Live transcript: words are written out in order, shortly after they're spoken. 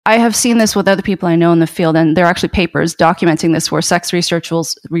I have seen this with other people I know in the field, and there are actually papers documenting this where sex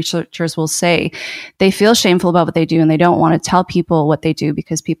researchers will say they feel shameful about what they do and they don't want to tell people what they do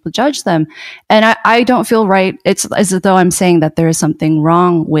because people judge them. And I don't feel right. It's as though I'm saying that there is something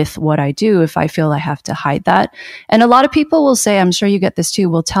wrong with what I do if I feel I have to hide that. And a lot of people will say, I'm sure you get this too,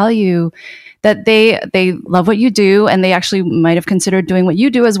 will tell you that they love what you do and they actually might have considered doing what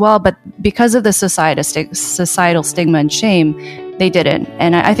you do as well, but because of the societal stigma and shame, they didn't.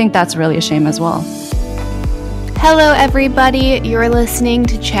 And I think that's really a shame as well. Hello, everybody. You're listening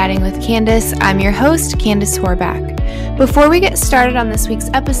to Chatting with Candace. I'm your host, Candace Horback. Before we get started on this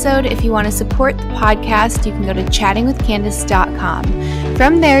week's episode, if you want to support the podcast, you can go to chattingwithcandace.com.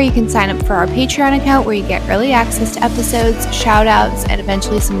 From there, you can sign up for our Patreon account where you get early access to episodes, shout outs, and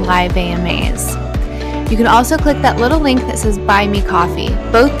eventually some live AMAs. You can also click that little link that says Buy Me Coffee.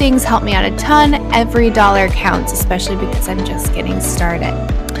 Both things help me out a ton. Every dollar counts, especially because I'm just getting started.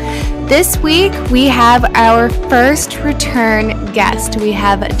 This week, we have our first return guest. We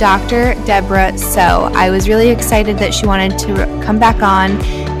have Dr. Deborah So. I was really excited that she wanted to come back on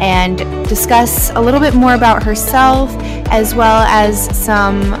and discuss a little bit more about herself, as well as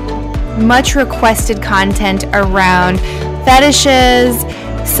some much requested content around fetishes,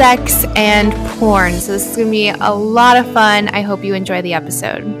 sex, and porn. So this is going to be a lot of fun. I hope you enjoy the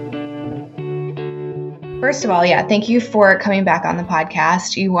episode. First of all, thank you for coming back on the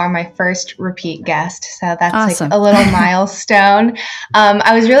podcast. You are my first repeat guest, so that's awesome. Like a little milestone.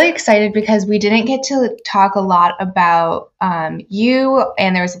 I was really excited because we didn't get to talk a lot about you,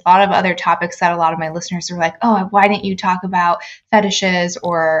 and there was a lot of other topics that a lot of my listeners were like, oh, why didn't you talk about fetishes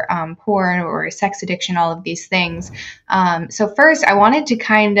or porn or sex addiction, all of these things. So first, I wanted to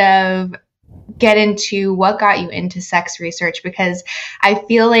kind of get into what got you into sex research, because I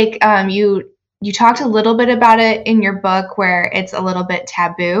feel like you talked a little bit about it in your book where it's a little bit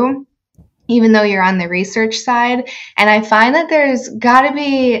taboo, even though you're on the research side. And I find that there's got to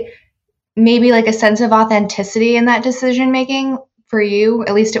be maybe like a sense of authenticity in that decision making for you.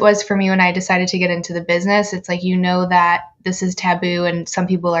 At least it was for me when I decided to get into the business. It's like, you know that this is taboo and some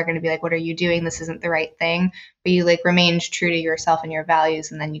people are going to be like, what are you doing? This isn't the right thing. But you like remained true to yourself and your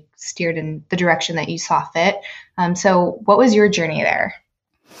values, and then you steered in the direction that you saw fit. So what was your journey there?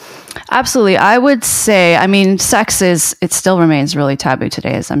 Absolutely. I would say, sex it still remains really taboo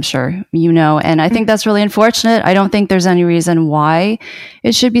today, as I'm sure you know. And I think that's really unfortunate. I don't think there's any reason why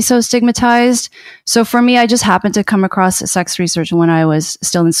it should be so stigmatized. So for me, I just happened to come across sex research when I was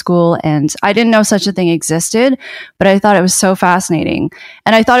still in school, and I didn't know such a thing existed, but I thought it was so fascinating.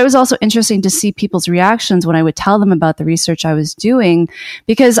 And I thought it was also interesting to see people's reactions when I would tell them about the research I was doing,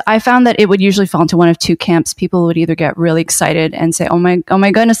 because I found that it would usually fall into one of two camps. People would either get really excited and say, oh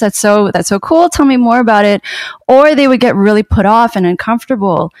my goodness, that's so cool, tell me more about it. Or they would get really put off and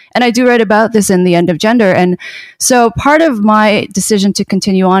uncomfortable. And I do write about this in The End of Gender. And so part of my decision to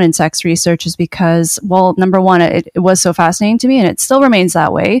continue on in sex research is because, well, number one, it was so fascinating to me, and it still remains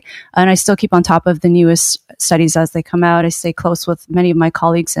that way. And I still keep on top of the newest studies as they come out. I stay close with many of my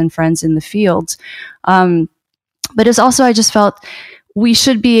colleagues and friends in the field. But it's also, I just felt we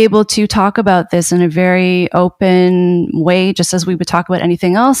should be able to talk about this in a very open way, just as we would talk about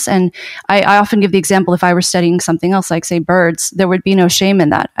anything else. And I often give the example, if I were studying something else, like say birds, there would be no shame in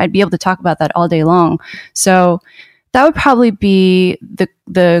that. I'd be able to talk about that all day long. So that would probably be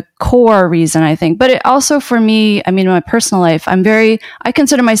the core reason, I think. But it also, for me, in my personal life, I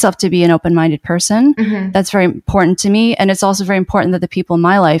consider myself to be an open-minded person. Mm-hmm. That's very important to me. And it's also very important that the people in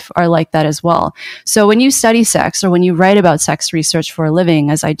my life are like that as well. So when you study sex, or when you write about sex research for a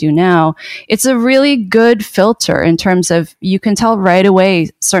living, as I do now, it's a really good filter in terms of you can tell right away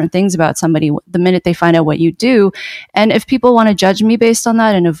certain things about somebody the minute they find out what you do. And if people want to judge me based on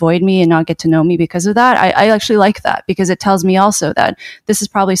that and avoid me and not get to know me because of that, I actually like that, because it tells me also that this is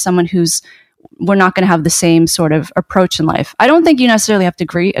probably someone we're not going to have the same sort of approach in life. I don't think you necessarily have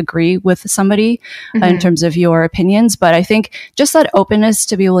to agree with somebody in terms of your opinions, but I think just that openness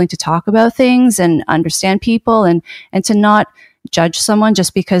to be willing to talk about things and understand people and to not judge someone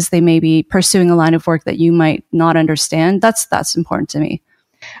just because they may be pursuing a line of work that you might not understand. That's important to me.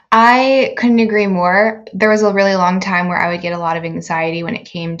 I couldn't agree more. There was a really long time where I would get a lot of anxiety when it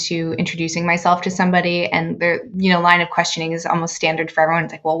came to introducing myself to somebody, and the line of questioning is almost standard for everyone.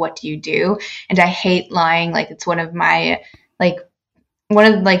 It's like, well, what do you do? And I hate lying. Like, it's one of my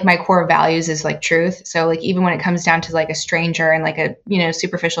my core values is like truth. So like, even when it comes down to like a stranger and like a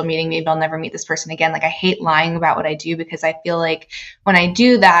superficial meeting, maybe I'll never meet this person again. Like, I hate lying about what I do, because I feel like when I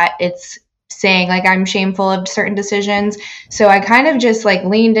do that, it's saying like I'm shameful of certain decisions. So I kind of just like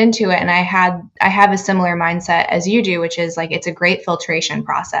leaned into it, and I have a similar mindset as you do, which is like it's a great filtration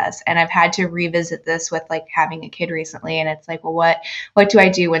process. And I've had to revisit this with like having a kid recently, and it's like, well, what do I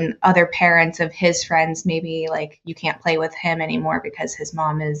do when other parents of his friends, maybe like you can't play with him anymore because his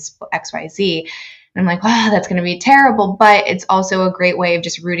mom is XYZ. And I'm like, wow, that's going to be terrible. But it's also a great way of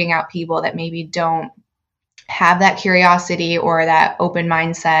just rooting out people that maybe don't have that curiosity or that open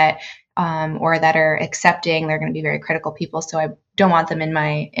mindset, or that are accepting. They're going to be very critical people. So I don't want them in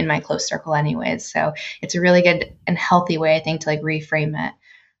my close circle anyways. So it's a really good and healthy way, I think, to like reframe it.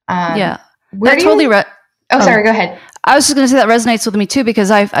 Yeah, that totally sorry, go ahead. I was just going to say that resonates with me too, because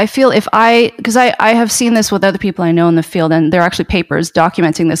I feel because I have seen this with other people I know in the field, and there are actually papers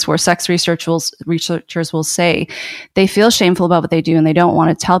documenting this where sex researchers will say they feel shameful about what they do and they don't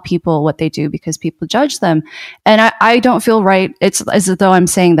want to tell people what they do because people judge them. And I don't feel right. It's as though I'm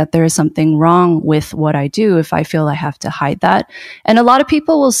saying that there is something wrong with what I do if I feel I have to hide that. And a lot of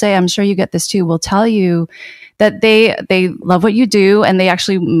people will say, I'm sure you get this too, will tell you that they love what you do and they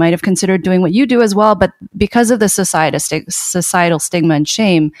actually might have considered doing what you do as well, but because of the societal stigma and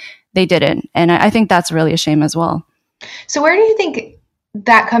shame, they didn't. And I think that's really a shame as well. So where do you think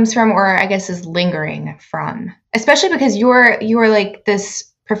that comes from, or I guess is lingering from? Especially because you're like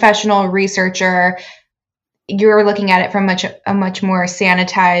this professional researcher, you're looking at it from a much more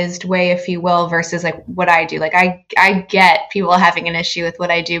sanitized way, if you will, versus like what I do. Like I get people having an issue with what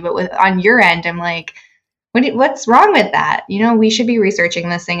I do, but on your end, I'm like, what's wrong with that? You know, we should be researching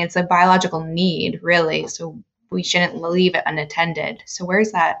this thing. It's a biological need, really. So we shouldn't leave it unattended. So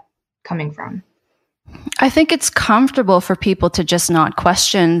where's that coming from? I think it's comfortable for people to just not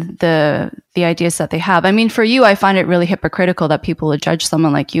question the ideas that they have. I mean, for you, I find it really hypocritical that people would judge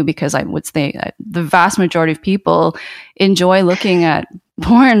someone like you, because I would say the vast majority of people enjoy looking at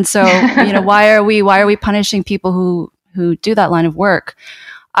porn. So, you know, why are we punishing people who do that line of work?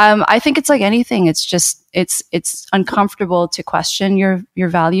 I think it's like anything. It's just, it's uncomfortable to question your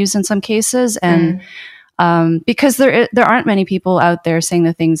values in some cases. And, because there aren't many people out there saying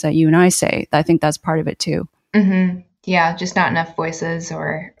the things that you and I say. I think that's part of it too. Mm-hmm. Yeah. Just not enough voices,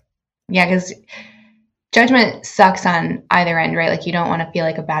 because judgment sucks on either end, right? Like you don't want to feel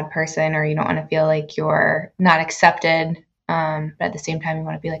like a bad person, or you don't want to feel like you're not accepted. But at the same time, you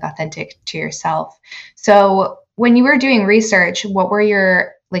want to be like authentic to yourself. So when you were doing research, what were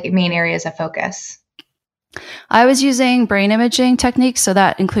your like main areas of focus? I was using brain imaging techniques. So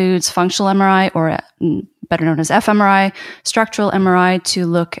that includes functional MRI, or better known as fMRI, structural MRI, to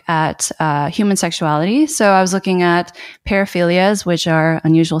look at human sexuality. So I was looking at paraphilias, which are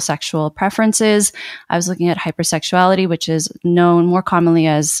unusual sexual preferences. I was looking at hypersexuality, which is known more commonly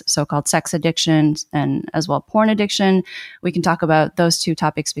as so-called sex addiction, and as well porn addiction. We can talk about those two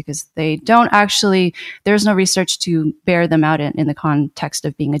topics because they don't actually, there's no research to bear them out in the context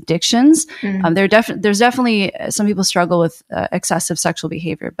of being addictions. Mm-hmm. There's definitely, some people struggle with excessive sexual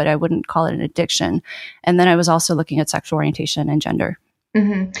behavior, but I wouldn't call it an addiction. And then I was also looking at sexual orientation and gender.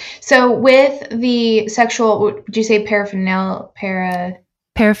 Mm-hmm. So with the sexual, would you say paraphilias?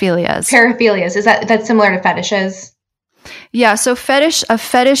 Paraphilias. Is that's similar to fetishes? Yeah. So a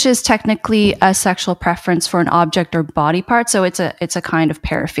fetish is technically a sexual preference for an object or body part. So it's a kind of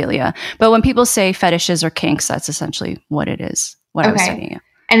paraphilia. But when people say fetishes or kinks, that's essentially what it is, what I was studying.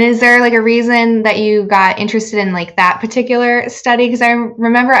 And is there like a reason that you got interested in like that particular study? Because I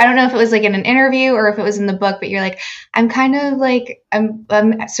remember, I don't know if it was like in an interview or if it was in the book, but you're like, I'm kind of like, I'm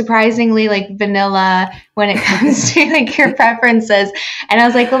surprisingly like vanilla when it comes to like your preferences. And I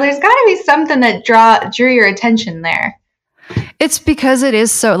was like, well, there's got to be something that drew your attention there. It's because it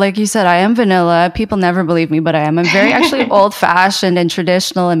is so, like you said, I am vanilla. People never believe me, but I am. I'm very actually old-fashioned and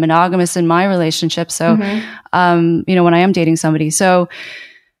traditional and monogamous in my relationship. So, you know, when I am dating somebody. So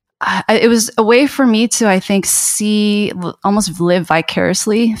it was a way for me to, I think, almost live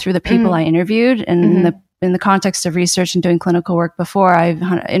vicariously through the people I interviewed. And in the context of research and doing clinical work before, I've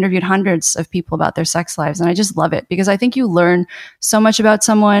interviewed hundreds of people about their sex lives. And I just love it because I think you learn so much about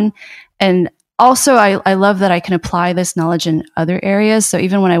someone. And also, I love that I can apply this knowledge in other areas. So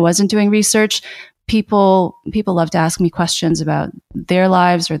even when I wasn't doing research, people love to ask me questions about their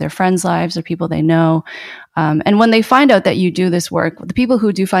lives or their friends' lives or people they know. And when they find out that you do this work, the people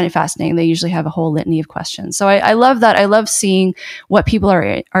who do find it fascinating, they usually have a whole litany of questions. So I love that. I love seeing what people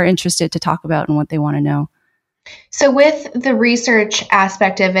are interested to talk about and what they want to know. So with the research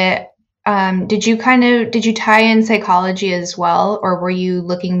aspect of it, did you tie in psychology as well, or were you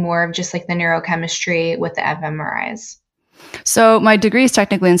looking more of just like the neurochemistry with the fMRIs? So my degree is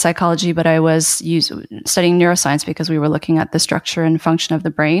technically in psychology, but I was studying neuroscience because we were looking at the structure and function of the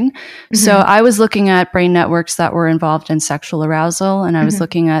brain. Mm-hmm. So I was looking at brain networks that were involved in sexual arousal, and I was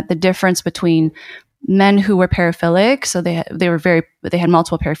looking at the difference between men who were paraphilic. So they had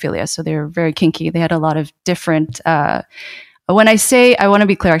multiple paraphilia. So they were very kinky. They had a lot of different, when I want to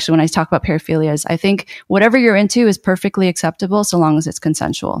be clear, actually, when I talk about paraphilias, I think whatever you're into is perfectly acceptable so long as it's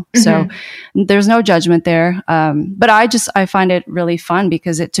consensual. So there's no judgment there. But I find it really fun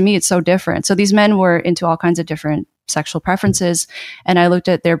because to me, it's so different. So these men were into all kinds of different sexual preferences. And I looked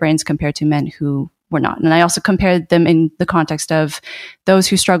at their brains compared to men who were not. And I also compared them in the context of those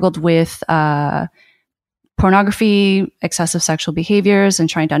who struggled with, pornography, excessive sexual behaviors, and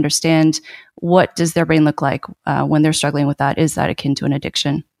trying to understand what does their brain look like when they're struggling with that. Is that akin to an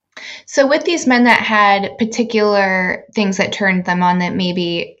addiction? So with these men that had particular things that turned them on that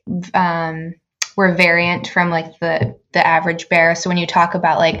maybe were variant from like the average bear. So when you talk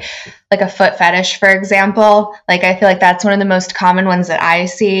about like a foot fetish, for example, like I feel like that's one of the most common ones that I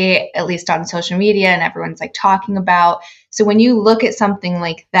see, at least on social media, and everyone's like talking about. So when you look at something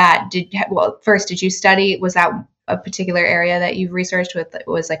like that, first, did you study, was that a particular area that you've researched with,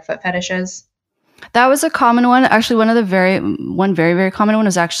 was like foot fetishes? That was a common one. Actually, one very, very common one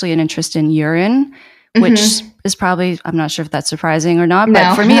was actually an interest in urine, which is probably, I'm not sure if that's surprising or not,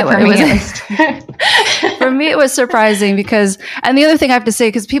 but for me, for me, it was surprising because, and the other thing I have to say,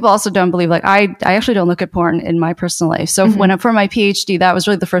 because people also don't believe, like I actually don't look at porn in my personal life. So for my PhD, that was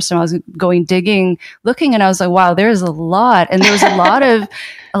really the first time I was looking, and I was like, wow, there's a lot. And there was a lot of,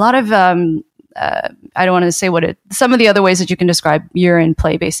 I don't want to say some of the other ways that you can describe urine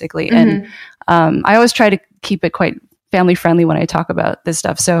play, basically. And I always try to keep it quite family friendly when I talk about this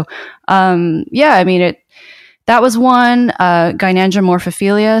stuff. So, that was one,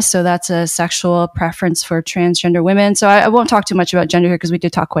 gynandromorphophilia. So that's a sexual preference for transgender women. So I won't talk too much about gender here because we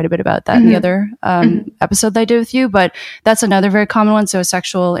did talk quite a bit about that in the other episode that I did with you, but that's another very common one. So a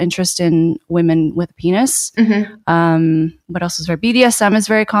sexual interest in women with a penis. What else is there? BDSM is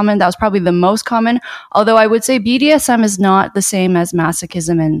very common. That was probably the most common. Although I would say BDSM is not the same as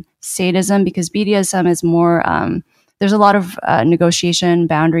masochism and sadism, because BDSM is more, there's a lot of negotiation,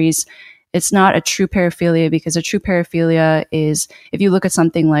 boundaries. It's not a true paraphilia, because a true paraphilia is, if you look at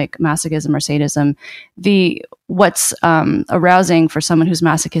something like masochism or sadism, what's arousing for someone who's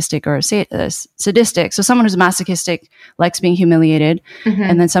masochistic or sadistic. So someone who's masochistic likes being humiliated,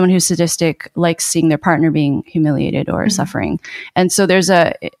 and then someone who's sadistic likes seeing their partner being humiliated or suffering. And so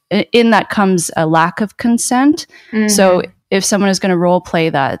in that comes a lack of consent. So if someone is going to role play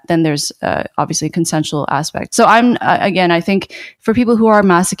that, then there's obviously a consensual aspect. So I think for people who are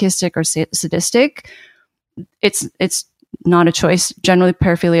masochistic or sadistic, it's not a choice. Generally,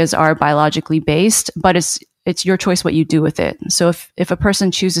 paraphilias are biologically based, but it's your choice what you do with it. So if a person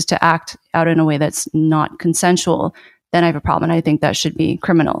chooses to act out in a way that's not consensual, then I have a problem, and I think that should be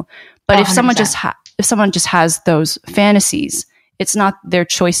criminal. But 100%. if someone just has those fantasies, it's not their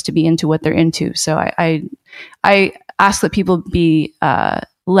choice to be into what they're into. So I ask that people be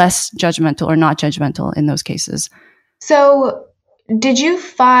less judgmental or not judgmental in those cases. So did you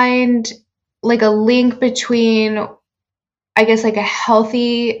find like a link between, I guess, like a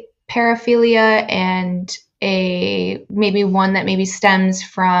healthy paraphilia and maybe one that maybe stems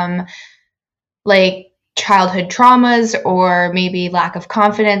from like childhood traumas or maybe lack of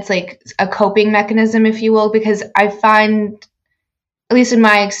confidence, like a coping mechanism, if you will? Because I find, at least in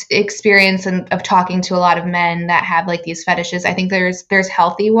my experience of talking to a lot of men that have like these fetishes, I think there's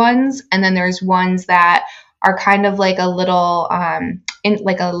healthy ones, and then there's ones that are kind of like a little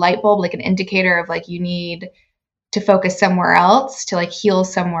like a light bulb, like an indicator of like you need to focus somewhere else, to like heal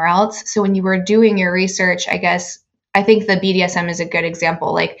somewhere else. So when you were doing your research, I think the BDSM is a good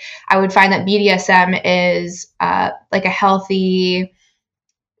example. Like I would find that BDSM is like a healthy,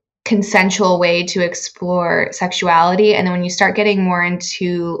 consensual way to explore sexuality. And then when you start getting more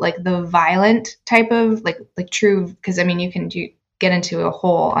into like the violent type of like true, because I mean you can get into a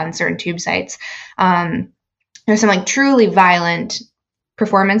hole on certain tube sites. There's some like truly violent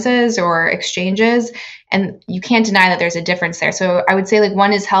performances or exchanges, and you can't deny that there's a difference there. So I would say like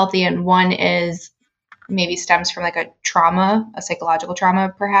one is healthy and one is maybe stems from like a trauma, a psychological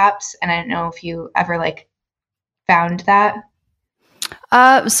trauma perhaps. And I don't know if you ever like found that.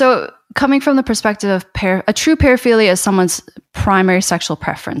 So coming from the perspective of a true paraphilia is someone's primary sexual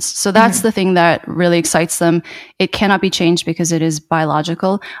preference. So that's the thing that really excites them. It cannot be changed because it is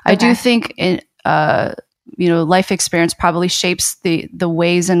biological. Okay. I do think life experience probably shapes the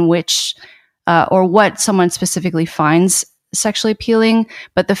ways in which or what someone specifically finds sexually appealing,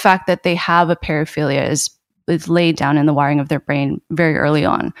 but the fact that they have a paraphilia is is laid down in the wiring of their brain very early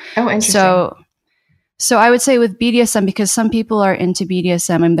on. Oh, interesting. So I would say with BDSM, because some people are into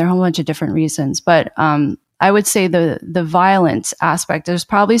BDSM, I mean, there are a whole bunch of different reasons, but I would say the violence aspect, there's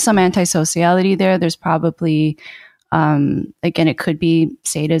probably some antisociality there. There's probably, again, it could be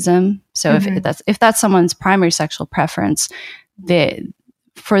sadism. So if that's someone's primary sexual preference,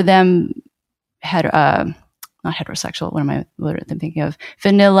 for them, not heterosexual, what am I thinking of?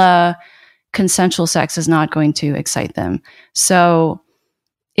 Vanilla consensual sex is not going to excite them. So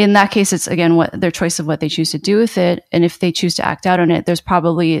in that case, it's again their choice of what they choose to do with it. And if they choose to act out on it, there's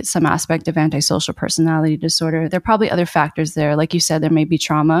probably some aspect of antisocial personality disorder. There are probably other factors there. Like you said, there may be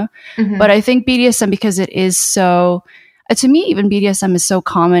trauma. But I think BDSM, because it is so, to me, even BDSM is so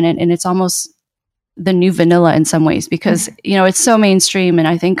common and it's almost the new vanilla in some ways, because, it's so mainstream. And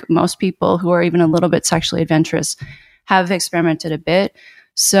I think most people who are even a little bit sexually adventurous have experimented a bit.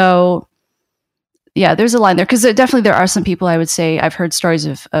 So yeah, there's a line there, because definitely there are some people, I would say, I've heard stories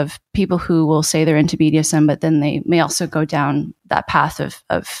of people who will say they're into BDSM, but then they may also go down that path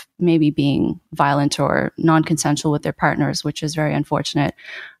of maybe being violent or non-consensual with their partners, which is very unfortunate.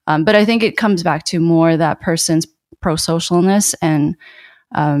 But I think it comes back to more that person's pro-socialness, and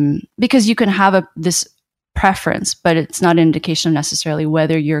because you can have this preference, but it's not an indication of necessarily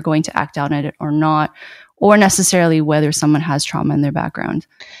whether you're going to act out on it or not, or necessarily whether someone has trauma in their background.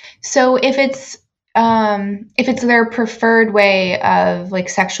 So if it's their preferred way of like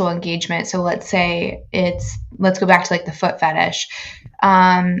sexual engagement, so let's go back to like the foot fetish.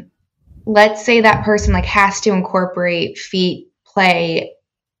 Let's say that person like has to incorporate feet play,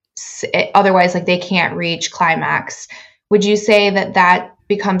 otherwise like they can't reach climax. Would you say that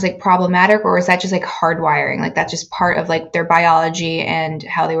becomes like problematic, or is that just like hardwiring? Like that's just part of like their biology and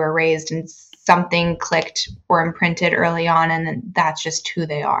how they were raised, and something clicked or imprinted early on, and then that's just who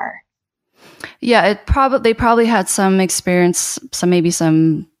they are? Yeah, they probably had some experience,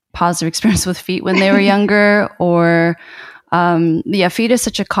 some positive experience with feet when they were younger, or feet is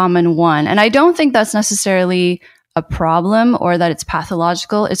such a common one. And I don't think that's necessarily a problem or that it's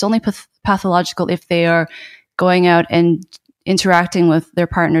pathological. It's only pathological if they are going out and interacting with their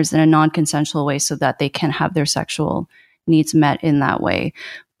partners in a non-consensual way so that they can have their sexual needs met in that way.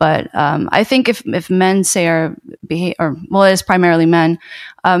 But I think if men say it's primarily men,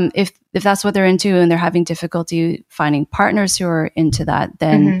 if that's what they're into and they're having difficulty finding partners who are into that,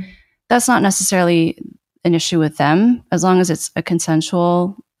 then that's not necessarily an issue with them, as long as it's a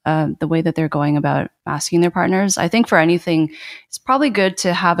consensual, the way that they're going about asking their partners. I think for anything, it's probably good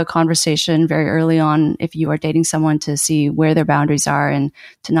to have a conversation very early on if you are dating someone, to see where their boundaries are and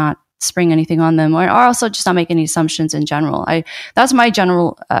to not spring anything on them, or also just not make any assumptions in general. That's my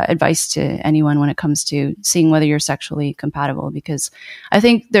general advice to anyone when it comes to seeing whether you're sexually compatible, because I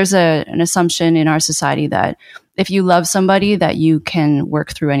think there's an assumption in our society that if you love somebody that you can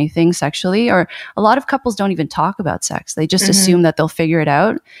work through anything sexually, or a lot of couples don't even talk about sex. They just assume that they'll figure it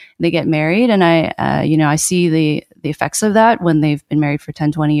out. They get married, and I see the effects of that when they've been married for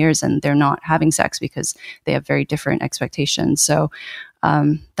 10, 20 years and they're not having sex because they have very different expectations. So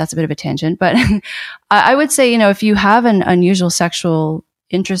that's a bit of a tangent, but I would say, if you have an unusual sexual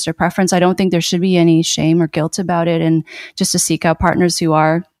interest or preference, I don't think there should be any shame or guilt about it, and just to seek out partners who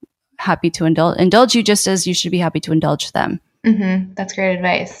are happy to indulge you, just as you should be happy to indulge them. That's great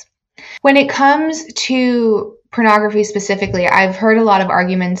advice. When it comes to pornography specifically, I've heard a lot of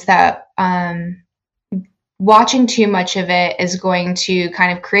arguments that watching too much of it is going to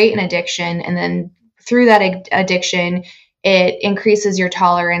kind of create an addiction, and then through that addiction, it increases your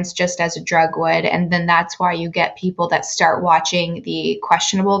tolerance just as a drug would. And then that's why you get people that start watching the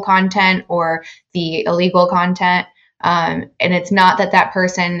questionable content or the illegal content. And it's not that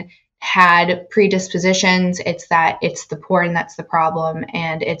person had predispositions. It's that it's the porn that's the problem.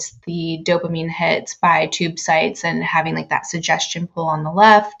 And it's the dopamine hits by tube sites and having like that suggestion pull on the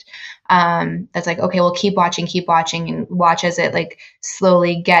left. That's like, okay, well, keep watching and watch as it like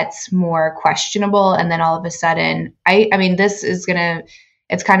slowly gets more questionable. And then all of a sudden, I mean,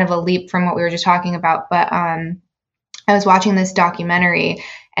 it's kind of a leap from what we were just talking about, but, I was watching this documentary,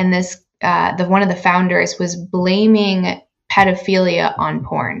 and one of the founders was blaming pedophilia on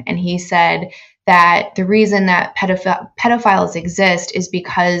porn. And he said that the reason that pedophiles exist is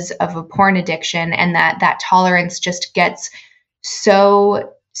because of a porn addiction, and that tolerance just gets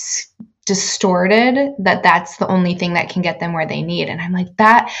so distorted that's the only thing that can get them where they need. And I'm like,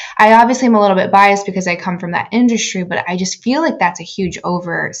 that I obviously am a little bit biased because I come from that industry, but I just feel like that's a huge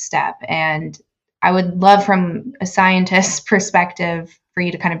overstep. And I would love, from a scientist's perspective, for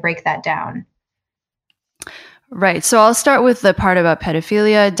you to kind of break that down. Right. So I'll start with the part about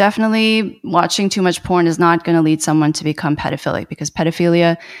pedophilia. Definitely watching too much porn is not going to lead someone to become pedophilic, because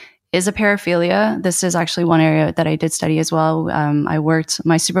pedophilia is a paraphilia. This is actually one area that I did study as well.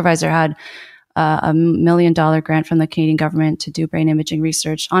 My supervisor had $1 million grant from the Canadian government to do brain imaging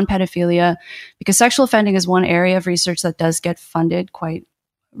research on pedophilia, because sexual offending is one area of research that does get funded quite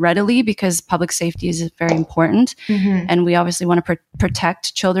readily, because public safety is very important. Mm-hmm. And we obviously want to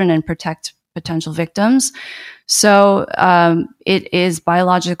protect children and protect potential victims. So it is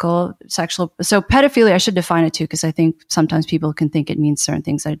biological sexual. So pedophilia, I should define it too, because I think sometimes people can think it means certain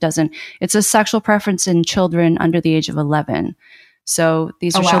things that it doesn't. It's a sexual preference in children under the age of 11. So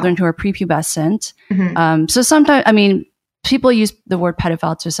these are children who are prepubescent. Mm-hmm. So sometimes, I mean, people use the word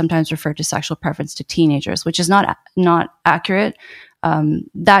pedophile to sometimes refer to sexual preference to teenagers, which is not accurate.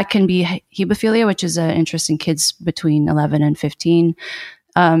 That can be hebephilia, which is an interest in kids between 11 and 15.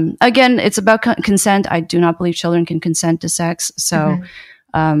 Again, it's about consent. I do not believe children can consent to sex. So,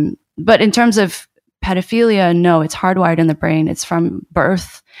 but in terms of pedophilia, no, it's hardwired in the brain. It's from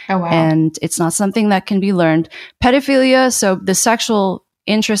birth. Oh, wow. And it's not something that can be learned. Pedophilia, so the sexual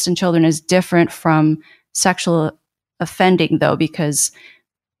interest in children is different from sexual offending, though, because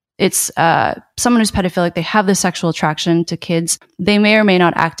it's someone who's pedophilic, they have the sexual attraction to kids. They may or may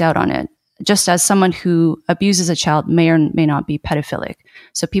not act out on it, just as someone who abuses a child may or may not be pedophilic.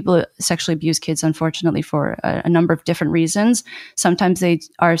 So people sexually abuse kids, unfortunately, for a number of different reasons. Sometimes they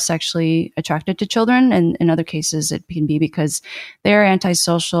are sexually attracted to children, and in other cases, it can be because they're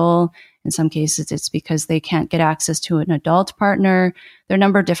antisocial. In some cases, it's because they can't get access to an adult partner. There are a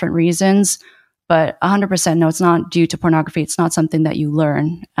number of different reasons, but 100% no, it's not due to pornography. It's not something that you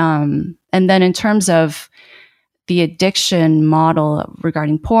learn. And then in terms of the addiction model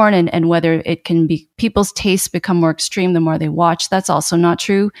regarding porn and whether it can be, people's tastes become more extreme the more they watch, that's also not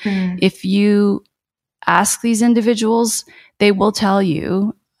true. If you ask these individuals, they will tell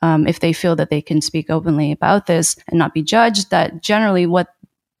you, if they feel that they can speak openly about this and not be judged, that generally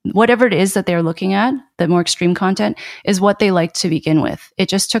whatever it is that they're looking at, the more extreme content, is what they like to begin with. It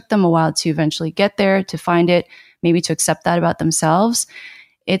just took them a while to eventually get there, to find it, maybe to accept that about themselves.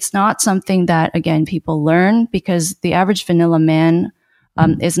 It's not something that, again, people learn, because the average vanilla man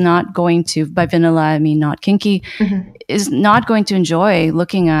is not going to, by vanilla, I mean not kinky, is not going to enjoy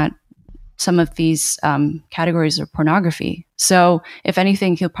looking at some of these categories of pornography. So if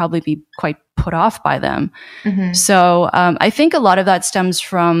anything, he'll probably be quite put off by them. So I think a lot of that stems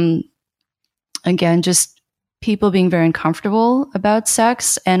from, again, just people being very uncomfortable about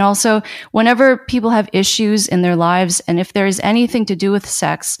sex. And also, whenever people have issues in their lives, and if there is anything to do with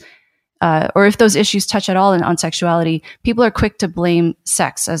sex, or if those issues touch at all on sexuality, people are quick to blame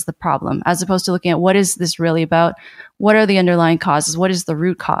sex as the problem, as opposed to looking at what is this really about? What are the underlying causes? What is the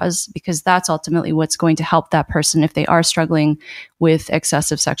root cause? Because that's ultimately what's going to help that person if they are struggling with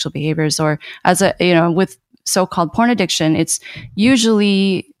excessive sexual behaviors, or with so-called porn addiction. It's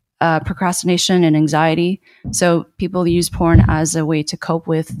usually procrastination and anxiety. So people use porn as a way to cope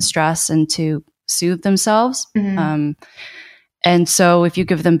with stress and to soothe themselves. And so if you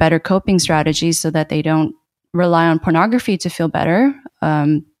give them better coping strategies so that they don't rely on pornography to feel better,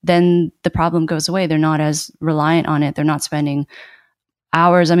 then the problem goes away. They're not as reliant on it. They're not spending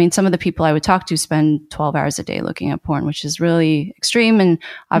hours. I mean, some of the people I would talk to spend 12 hours a day looking at porn, which is really extreme and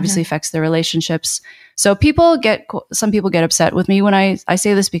obviously affects their relationships. So some people get upset with me when I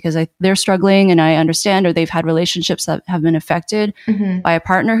say this, because they're struggling, and I understand, or they've had relationships that have been affected by a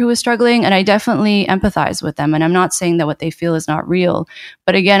partner who is struggling. And I definitely empathize with them. And I'm not saying that what they feel is not real.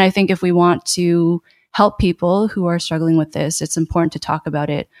 But again, I think if we want to help people who are struggling with this, it's important to talk about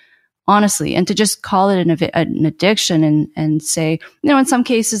it honestly, and to just call it an addiction and say, in some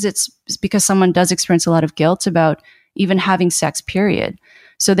cases it's because someone does experience a lot of guilt about even having sex, period.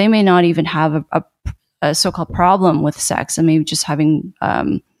 So they may not even have a so-called problem with sex, and maybe just having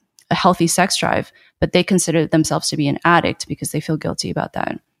a healthy sex drive, but they consider themselves to be an addict because they feel guilty about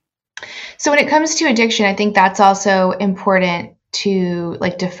that. So when it comes to addiction, I think that's also important to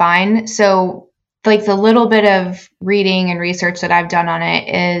define. So the little bit of reading and research that I've done on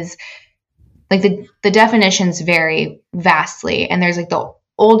it is the definitions vary vastly. And there's the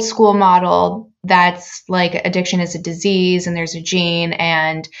old school model that's addiction is a disease, and there's a gene,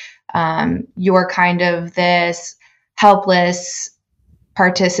 and you're kind of this helpless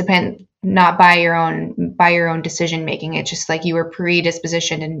participant, not by your own decision making. It's just you were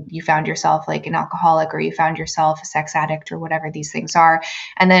predispositioned and you found yourself an alcoholic, or you found yourself a sex addict, or whatever these things are.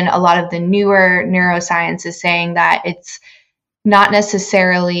 And then a lot of the newer neuroscience is saying that it's not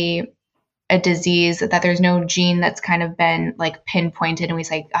necessarily a disease, that there's no gene that's kind of been like pinpointed and we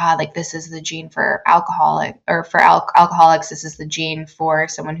say, like this is the gene for alcoholic, or for alcoholics, this is the gene for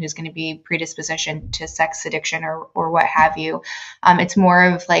someone who's going to be predisposition to sex addiction or what have you. It's more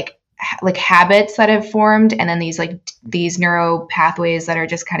of like habits that have formed, and then these neuro pathways that are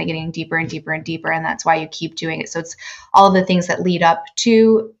just kind of getting deeper and deeper and deeper, and that's why you keep doing it. So it's all of the things that lead up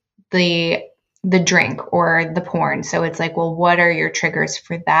to the drink or the porn. So it's like, well, what are your triggers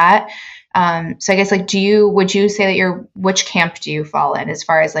for that? So I guess like, would you say that which camp do you fall in as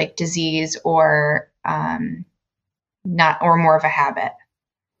far as like disease or not, or more of a habit?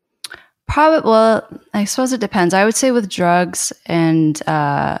 Probably, well, I suppose it depends. I would say with drugs and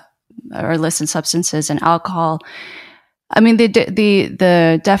or illicit substances and alcohol, I mean,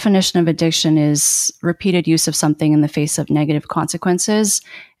 the definition of addiction is repeated use of something in the face of negative consequences.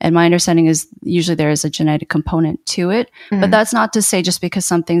 And my understanding is usually there is a genetic component to it. Mm-hmm. But that's not to say just because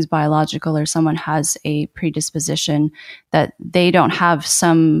something's biological or someone has a predisposition that they don't have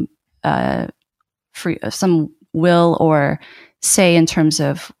some will or say in terms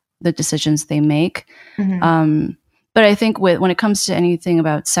of the decisions they make. Mm-hmm. But I think when it comes to anything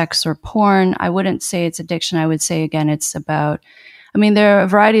about sex or porn, I wouldn't say it's addiction. I would say, again, it's about, I mean, there are a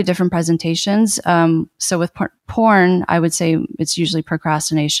variety of different presentations. So with porn, I would say it's usually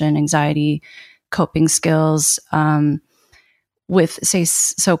procrastination, anxiety, coping skills. With, say,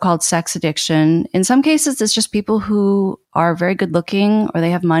 so-called sex addiction, in some cases, it's just people who are very good looking or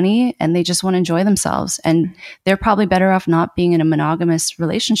they have money and they just want to enjoy themselves. And they're probably better off not being in a monogamous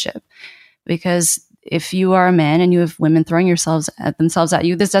relationship, because if you are a man and you have women throwing themselves at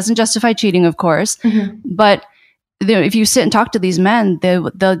you, this doesn't justify cheating, of course. Mm-hmm. But if you sit and talk to these men,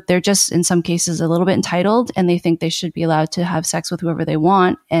 they're just in some cases a little bit entitled, and they think they should be allowed to have sex with whoever they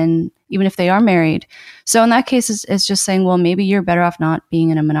want, and even if they are married. So in that case, it's just saying, well, maybe you're better off not being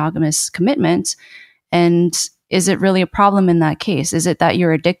in a monogamous commitment. And is it really a problem in that case? Is it that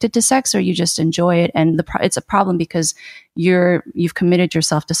you're addicted to sex, or you just enjoy it? And it's a problem because you've committed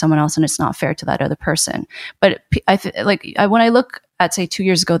yourself to someone else, and it's not fair to that other person. But when I look at, say, 2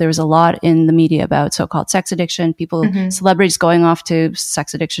 years ago, there was a lot in the media about so-called sex addiction, people, mm-hmm. celebrities going off to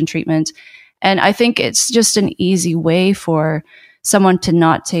sex addiction treatment. And I think it's just an easy way for someone to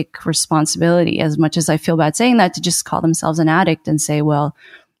not take responsibility, as much as I feel bad saying that, to just call themselves an addict and say, well,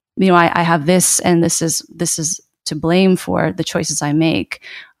 I have this, and this is to blame for the choices I make.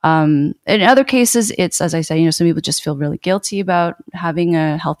 In other cases, it's, as I said, some people just feel really guilty about having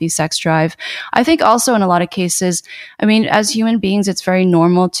a healthy sex drive. I think also in a lot of cases, I mean, as human beings, it's very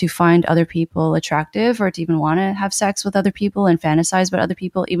normal to find other people attractive, or to even want to have sex with other people and fantasize about other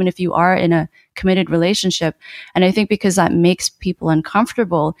people, even if you are in a committed relationship. And I think because that makes people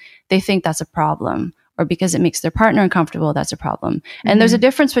uncomfortable, they think that's a problem. Or because it makes their partner uncomfortable, that's a problem. Mm-hmm. And there's a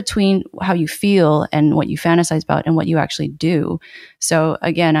difference between how you feel and what you fantasize about and what you actually do. So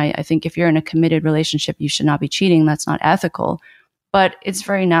again, I think if you're in a committed relationship, you should not be cheating. That's not ethical. But it's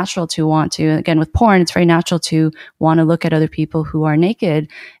very natural to want to, again, with porn, it's very natural to want to look at other people who are naked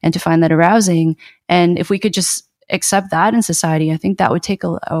and to find that arousing. And if we could just accept that in society, I think that would take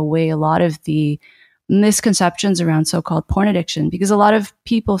away a lot of the misconceptions around so-called porn addiction, because a lot of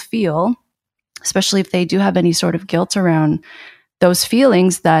people feel, especially if they do have any sort of guilt around those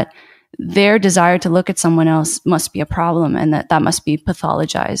feelings, that their desire to look at someone else must be a problem, and that must be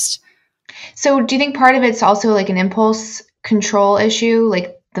pathologized. So do you think part of it's also like an impulse control issue?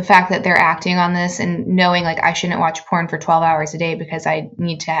 Like the fact that they're acting on this and knowing like I shouldn't watch porn for 12 hours a day because I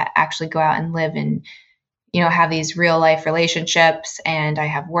need to actually go out and live and, have these real life relationships, and I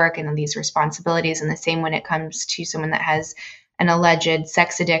have work and these responsibilities. And the same when it comes to someone that has an alleged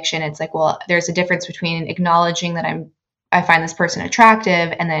sex addiction, it's like, well, there's a difference between acknowledging that I find this person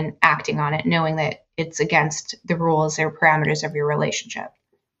attractive and then acting on it, knowing that it's against the rules or parameters of your relationship.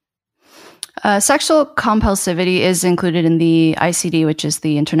 Sexual compulsivity is included in the ICD, which is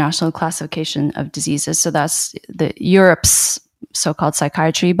the International Classification of Diseases. So that's Europe's so-called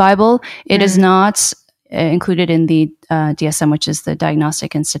psychiatry Bible. It mm-hmm. is not included in the DSM, which is the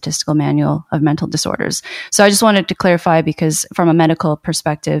Diagnostic and Statistical Manual of Mental Disorders. So I just wanted to clarify, because from a medical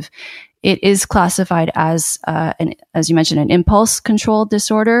perspective, it is classified as, as you mentioned, an impulse control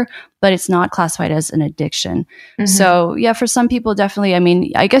disorder, but it's not classified as an addiction. Mm-hmm. So yeah, for some people, definitely, I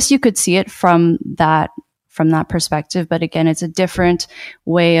mean, I guess you could see it from that perspective, but again, it's a different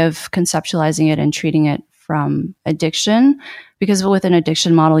way of conceptualizing it and treating it from addiction, because with an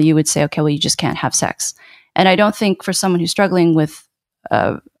addiction model, you would say, okay, well, you just can't have sex. And I don't think for someone who's struggling with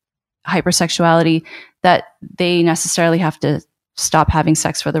hypersexuality that they necessarily have to stop having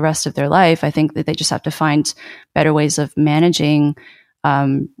sex for the rest of their life. I think that they just have to find better ways of managing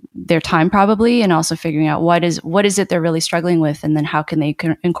their time probably, and also figuring out what is it they're really struggling with, and then how can they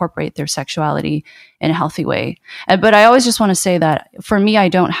incorporate their sexuality in a healthy way. But I always just want to say that for me, I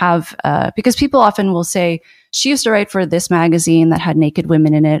don't have, because people often will say, she used to write for this magazine that had naked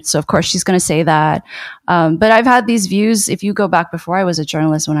women in it, so of course she's going to say that. But I've had these views. If you go back before I was a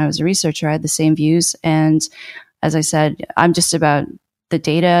journalist, when I was a researcher, I had the same views. And as I said, I'm just about the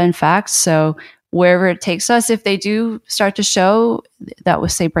data and facts. So wherever it takes us, if they do start to show that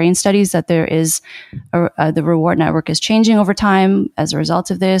with, say, brain studies, that there is the reward network is changing over time as a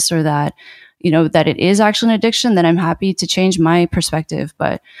result of this, or that, that it is actually an addiction, then I'm happy to change my perspective.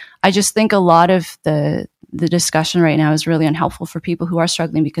 But I just think a lot of the discussion right now is really unhelpful for people who are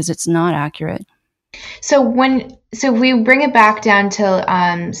struggling, because it's not accurate. So we bring it back down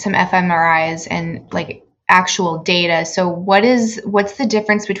to some fMRIs and like actual data. So what's the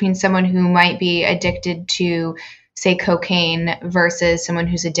difference between someone who might be addicted to, say, cocaine versus someone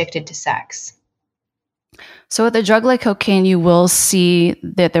who's addicted to sex? So with a drug like cocaine, you will see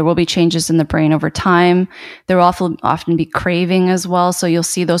that there will be changes in the brain over time. There will often be craving as well. So you'll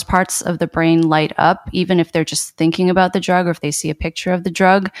see those parts of the brain light up, even if they're just thinking about the drug, or if they see a picture of the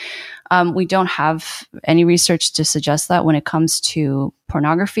drug. We don't have any research to suggest that when it comes to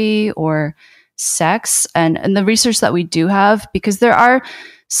pornography or sex. And the research that we do have, because there are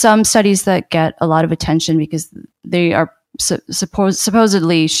some studies that get a lot of attention because they are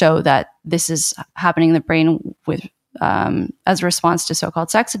supposedly show that this is happening in the brain with as a response to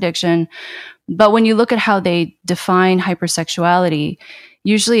so-called sex addiction. But when you look at how they define hypersexuality,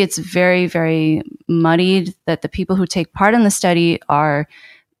 usually it's very, very muddied, that the people who take part in the study are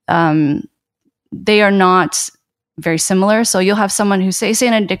they are not very similar. So you'll have someone who say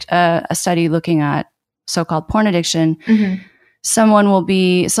a study looking at so-called porn addiction. Mm-hmm. Someone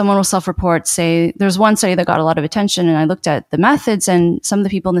will self-report, say, there's one study that got a lot of attention, and I looked at the methods, and some of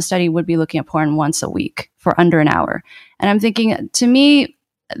the people in the study would be looking at porn once a week for under an hour. And I'm thinking, to me,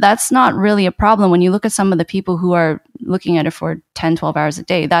 that's not really a problem. When you look at some of the people who are looking at it for 10, 12 hours a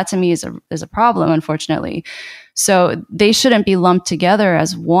day, that to me is a problem, unfortunately. So they shouldn't be lumped together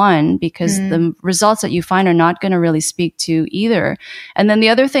as one, because the results that you find are not going to really speak to either. And then the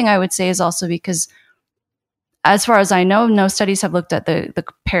other thing I would say is also because, as far as I know, no studies have looked at the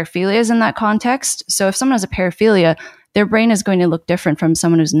paraphilias in that context. So if someone has a paraphilia, their brain is going to look different from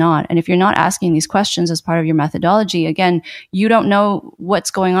someone who's not. And if you're not asking these questions as part of your methodology, again, you don't know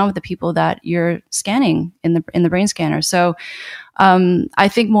what's going on with the people that you're scanning in the brain scanner. So I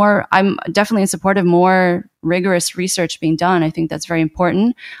think I'm definitely in support of more rigorous research being done. I think that's very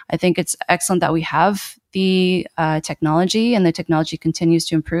important. I think it's excellent that we have the technology, and the technology continues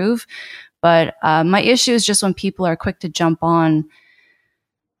to improve. But my issue is just when people are quick to jump on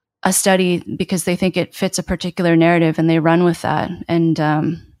a study because they think it fits a particular narrative and they run with that.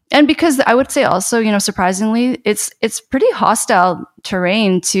 And because I would say also, surprisingly, it's pretty hostile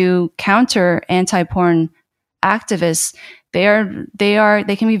terrain to counter anti-porn activists. They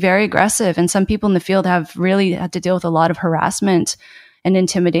can be very aggressive, and some people in the field have really had to deal with a lot of harassment and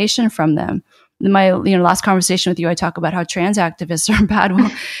intimidation from them. In my last conversation with you, I talk about how trans activists are bad.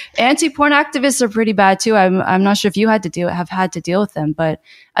 Well, anti-porn activists are pretty bad too. I'm not sure if you have had to deal with them, but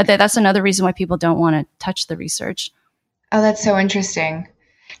that's another reason why people don't want to touch the research. Oh, that's so interesting.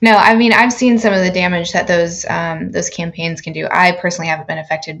 No, I mean, I've seen some of the damage that those campaigns can do. I personally haven't been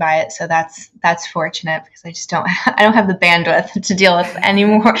affected by it, so that's fortunate, because I just don't have the bandwidth to deal with any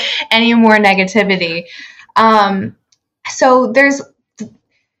more negativity. So there's,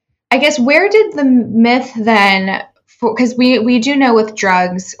 I guess, where did the myth then, because we do know with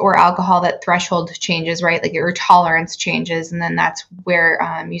drugs or alcohol that threshold changes, right? Like your tolerance changes, and then that's where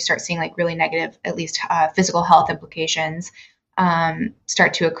you start seeing like really negative, at least physical health implications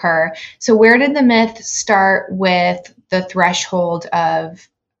start to occur. So where did the myth start with the threshold of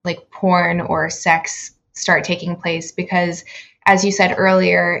like porn or sex start taking place? Because as you said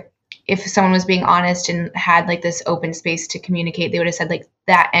earlier, if someone was being honest and had like this open space to communicate, they would have said like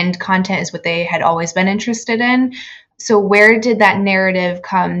that end content is what they had always been interested in. So where did that narrative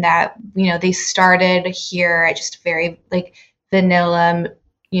come that, they started here at just very like vanilla,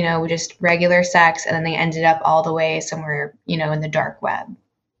 just regular sex, and then they ended up all the way somewhere, in the dark web?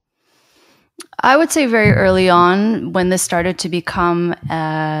 I would say very early on, when this started to become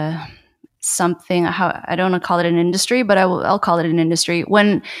something, I don't want to call it an industry, but I'll call it an industry.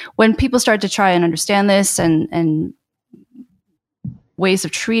 When people started to try and understand this and ways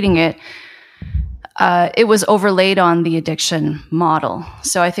of treating it, it was overlaid on the addiction model.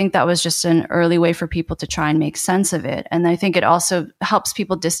 So I think that was just an early way for people to try and make sense of it. And I think it also helps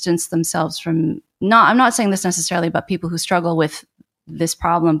people distance themselves from, I'm not saying this necessarily about people who struggle with this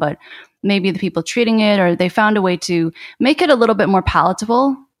problem, but maybe the people treating it, or they found a way to make it a little bit more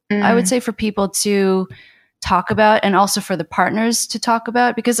palatable, I would say, for people to talk about, and also for the partners to talk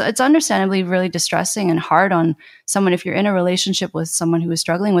about, because it's understandably really distressing and hard on someone if you're in a relationship with someone who is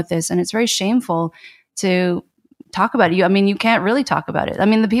struggling with this, and it's very shameful to talk about it. You can't really talk about it. I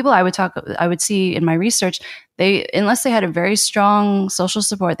mean, the people I would see in my research, unless they had a very strong social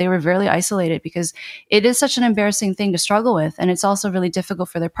support, they were very isolated, because it is such an embarrassing thing to struggle with. And it's also really difficult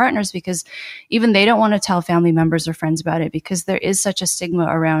for their partners, because even they don't want to tell family members or friends about it, because there is such a stigma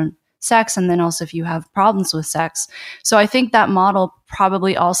around sex. And then also if you have problems with sex. So I think that model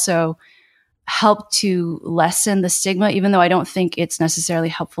probably also helped to lessen the stigma, even though I don't think it's necessarily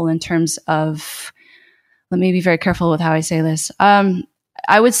helpful in terms of, let me be very careful with how I say this.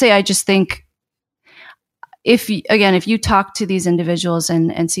 I would say, I just think if you talk to these individuals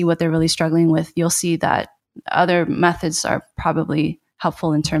and see what they're really struggling with, you'll see that other methods are probably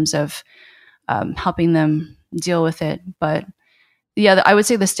helpful in terms of helping them deal with it. But yeah, I would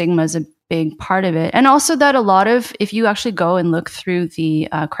say the stigma is a big part of it. And also that if you actually go and look through the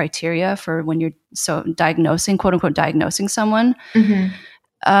criteria for when you're diagnosing, quote unquote, diagnosing someone,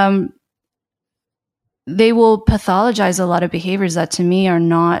 they will pathologize a lot of behaviors that to me are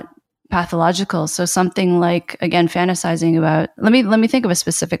not pathological. So something like, again, fantasizing about, let me think of a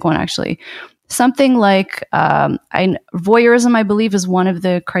specific one, actually. Something like voyeurism, I believe, is one of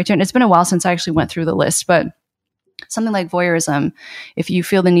the criteria. It's been a while since I actually went through the list, but something like voyeurism, if you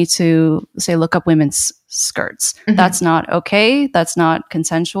feel the need to, say, look up women's skirts, that's not okay. That's not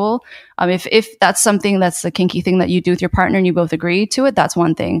consensual. If that's something that's a kinky thing that you do with your partner and you both agree to it, that's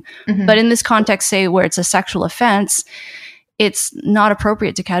one thing. But in this context, say, where it's a sexual offense, it's not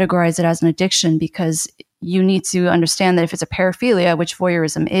appropriate to categorize it as an addiction, because you need to understand that if it's a paraphilia, which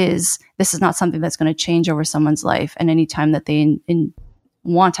voyeurism is, this is not something that's going to change over someone's life. And anytime that they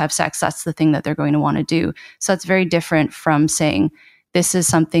want to have sex, that's the thing that they're going to want to do. So it's very different from saying this is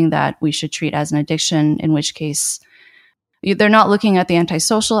something that we should treat as an addiction, in which case they're not looking at the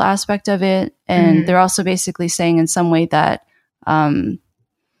antisocial aspect of it. And they're also basically saying in some way that, I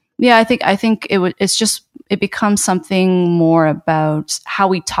think it becomes something more about how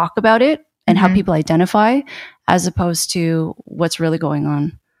we talk about it and how people identify, as opposed to what's really going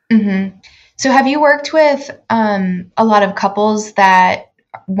on. So have you worked with a lot of couples that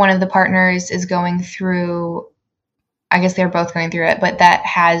one of the partners is going through, I guess they're both going through it, but that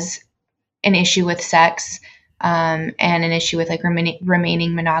has an issue with sex and an issue with like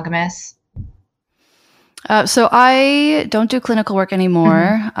remaining monogamous? So I don't do clinical work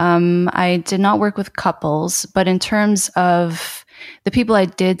anymore. I did not work with couples, but in terms of the people I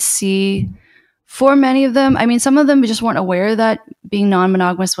did see, for many of them, some of them just weren't aware that being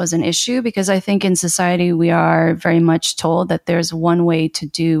non-monogamous was an issue, because I think in society we are very much told that there's one way to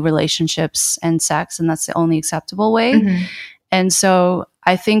do relationships and sex, and that's the only acceptable way. And so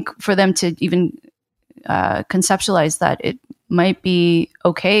I think for them to even conceptualize that it might be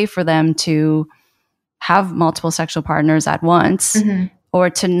okay for them to have multiple sexual partners at once, or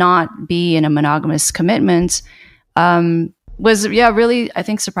to not be in a monogamous commitment, was really, I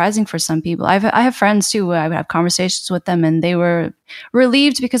think, surprising for some people. I have friends too, I would have conversations with them, and they were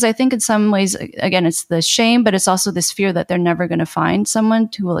relieved, because I think in some ways, again, it's the shame, but it's also this fear that they're never going to find someone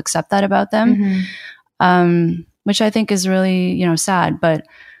who will accept that about them, which I think is really, sad. But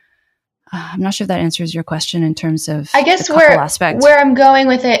I'm not sure if that answers your question in terms of, I guess, the couple aspect. Where I'm going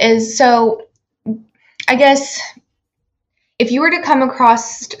with it is, so I guess if you were to come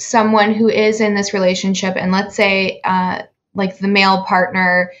across someone who is in this relationship, and let's say like the male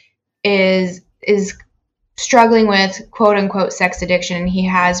partner is struggling with quote unquote sex addiction, and he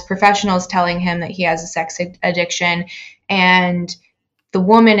has professionals telling him that he has a sex addiction, and the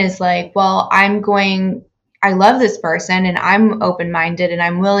woman is like, well, I love this person and I'm open-minded and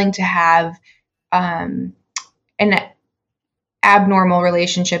I'm willing to have an abnormal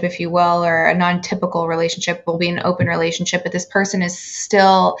relationship, if you will, or a non-typical relationship, will be an open relationship, but this person is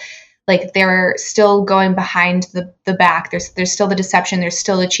still like, they're still going behind the back. There's still the deception. There's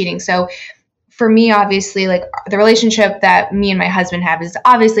still the cheating. So for me, obviously, like, the relationship that me and my husband have is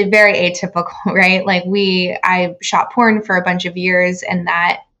obviously very atypical, right? Like, I shot porn for a bunch of years, and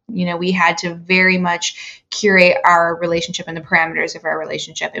that, we had to very much curate our relationship and the parameters of our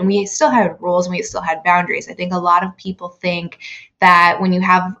relationship. And we still had rules and we still had boundaries. I think a lot of people think that when you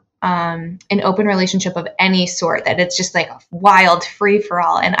have an open relationship of any sort, that it's just like a wild free for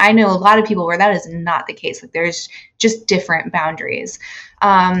all. And I know a lot of people where that is not the case. Like, there's just different boundaries.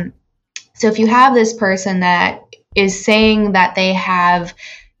 So if you have this person that is saying that they have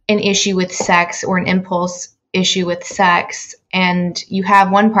an issue with sex or an impulse issue with sex, and you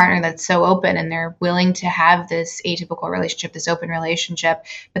have one partner that's so open and they're willing to have this atypical relationship, this open relationship,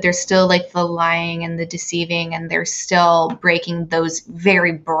 but there's still like the lying and the deceiving, and they're still breaking those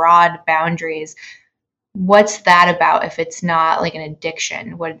very broad boundaries. What's that about if it's not like an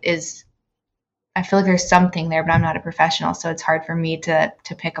addiction? I feel like there's something there, but I'm not a professional, so it's hard for me to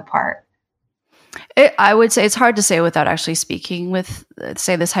pick apart. I would say it's hard to say without actually speaking with,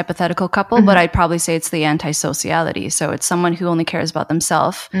 say, this hypothetical couple, Mm-hmm. but I'd probably say it's the antisociality. So it's someone who only cares about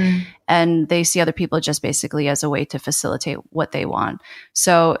themselves, and they see other people just basically as a way to facilitate what they want.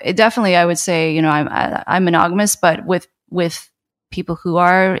 So it definitely, I would say, I'm monogamous, but with people who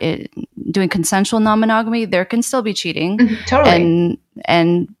are doing consensual non-monogamy, there can still be cheating, totally,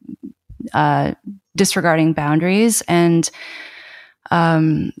 and disregarding boundaries. And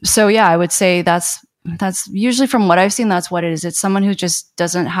so yeah, I would say that's usually, from what I've seen, that's what it is. It's someone who just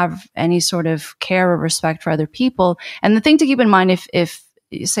doesn't have any sort of care or respect for other people. And the thing to keep in mind, if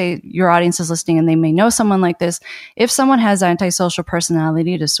say your audience is listening and they may know someone like this, if someone has antisocial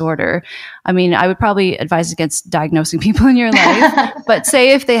personality disorder, I mean, I would probably advise against diagnosing people in your life. But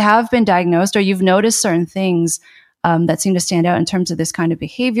say if they have been diagnosed, or you've noticed certain things that seem to stand out in terms of this kind of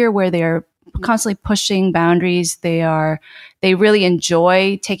behavior, where they are constantly pushing boundaries. They really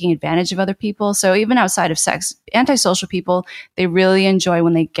enjoy taking advantage of other people. So even outside of sex, antisocial people, they really enjoy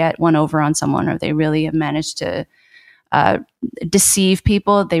when they get one over on someone, or they really have managed to deceive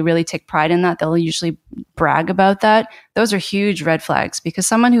people. They really take pride in that. They'll usually brag about that. Those are huge red flags, because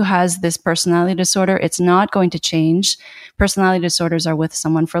someone who has this personality disorder, it's not going to change. Personality disorders are with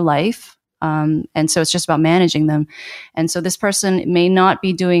someone for life. And so it's just about managing them. And so this person may not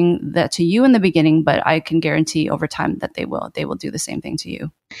be doing that to you in the beginning, but I can guarantee over time that they will do the same thing to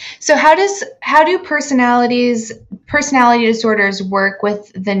you. So how do personality disorders work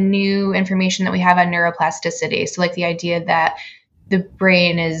with the new information that we have on neuroplasticity? So like the idea that the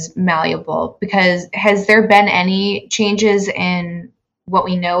brain is malleable, because has there been any changes in what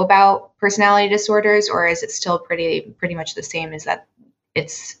we know about personality disorders, or is it still pretty much the same? Is that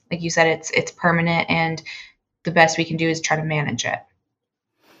it's, like you said, it's permanent, and the best we can do is try to manage it?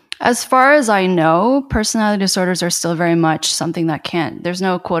 As far as I know, personality disorders are still very much something that there's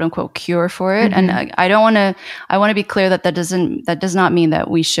no quote unquote cure for it. Mm-hmm. And I want to be clear that does not mean that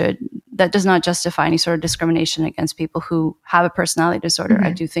that does not justify any sort of discrimination against people who have a personality disorder. Mm-hmm.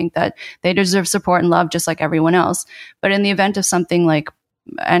 I do think that they deserve support and love just like everyone else. But in the event of something like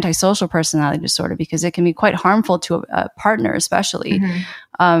antisocial personality disorder, because it can be quite harmful to a partner, especially,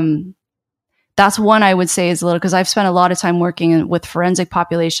 that's one I would say is a little, because I've spent a lot of time working with forensic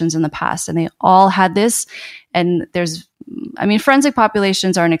populations in the past, and they all had this. And forensic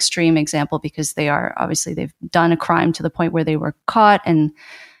populations are an extreme example, because they've done a crime to the point where they were caught and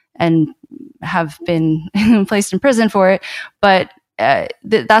have been placed in prison for it. But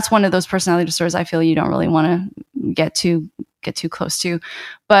that's one of those personality disorders I feel you don't really want to get too close to.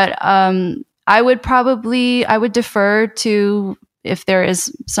 But I would defer to, if there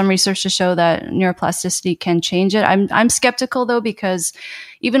is some research to show that neuroplasticity can change it. I'm skeptical though, because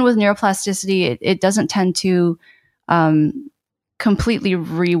even with neuroplasticity, it doesn't tend to completely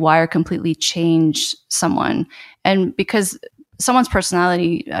rewire, completely change someone. And because someone's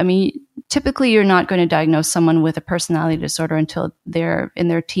personality, I mean, typically you're not going to diagnose someone with a personality disorder until they're in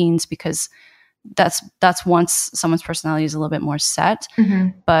their teens, because that's once someone's personality is a little bit more set.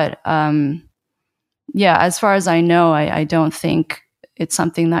 Mm-hmm. But yeah, as far as I know, I don't think it's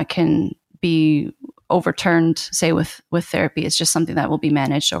something that can be overturned, say, with therapy. It's just something that will be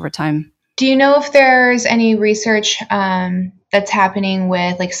managed over time. Do you know if there's any research that's happening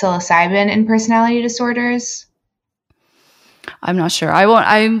with like psilocybin in personality disorders? I'm not sure.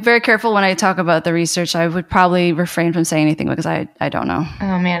 I'm very careful when I talk about the research. I would probably refrain from saying anything, because I don't know.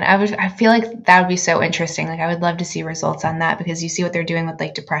 Oh man, I feel like that would be so interesting. Like I would love to see results on that, because you see what they're doing with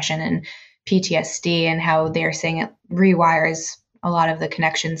like depression and PTSD, and how they're saying it rewires a lot of the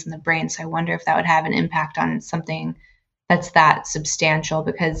connections in the brain. So I wonder if that would have an impact on something that's that substantial,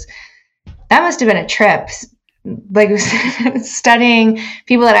 because that must have been a trip. Like studying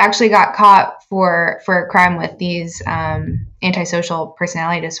people that actually got caught for a crime with these antisocial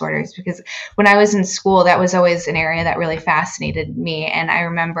personality disorders, because when I was in school, that was always an area that really fascinated me. And I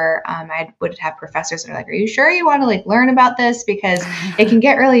remember I would have professors that are like, "Are you sure you want to like learn about this? Because it can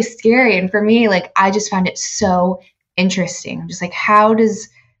get really scary." And for me, like, I just found it so interesting. I'm just like, how does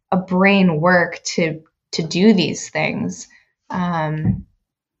a brain work to do these things?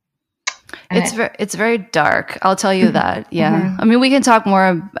 It's very dark. I'll tell you that. Yeah. Mm-hmm. I mean, we can talk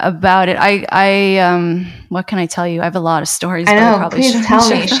more about it. I what can I tell you? I have a lot of stories. I know. Please tell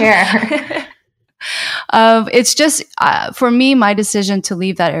me. Share. It's just, for me, my decision to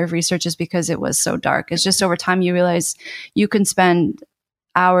leave that area of research is because it was so dark. It's just over time you realize you can spend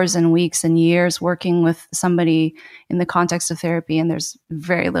hours and weeks and years working with somebody in the context of therapy, and there's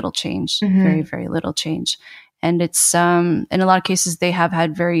very little change, very, very little change. And it's, in a lot of cases, they have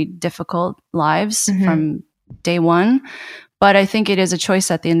had very difficult lives from day one. But I think it is a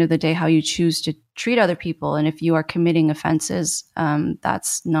choice at the end of the day how you choose to treat other people. And if you are committing offenses,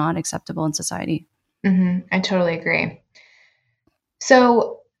 that's not acceptable in society. I totally agree.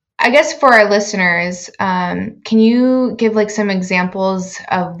 So I guess for our listeners, can you give like some examples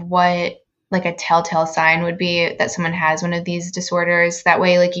of what like a telltale sign would be that someone has one of these disorders? That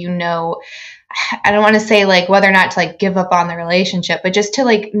way, like, I don't want to say like whether or not to like give up on the relationship, but just to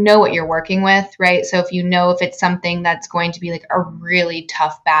like know what you're working with, right? So if you know if it's something that's going to be like a really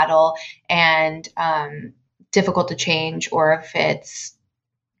tough battle and difficult to change, or if it's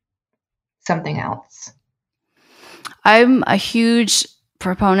something else. I'm a huge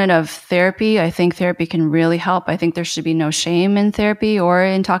proponent of therapy. I think therapy can really help. I think there should be no shame in therapy or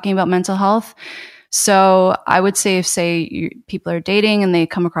in talking about mental health. So I would say if, people are dating and they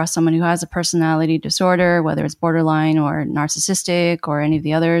come across someone who has a personality disorder, whether it's borderline or narcissistic or any of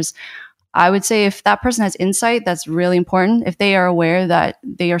the others, I would say if that person has insight, that's really important. If they are aware that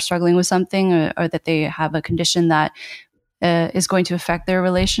they are struggling with something or that they have a condition that is going to affect their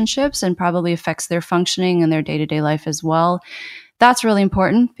relationships and probably affects their functioning and their day-to-day life as well, that's really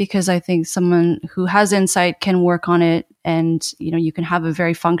important, because I think someone who has insight can work on it, and you can have a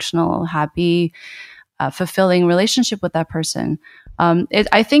very functional, happy, fulfilling relationship with that person.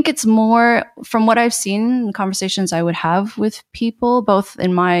 I think it's more, from what I've seen in conversations I would have with people, both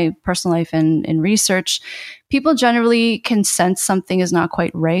in my personal life and in research, people generally can sense something is not quite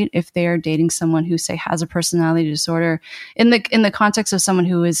right if they are dating someone who, say, has a personality disorder in the context of someone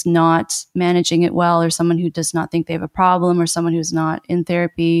who is not managing it well, or someone who does not think they have a problem, or someone who's not in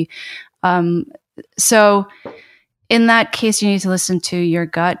therapy. So in that case, you need to listen to your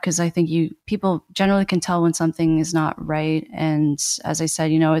gut, because I think people generally can tell when something is not right. And as I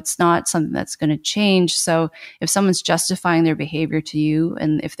said, it's not something that's going to change. So if someone's justifying their behavior to you,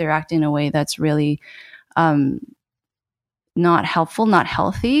 and if they're acting in a way that's really not helpful, not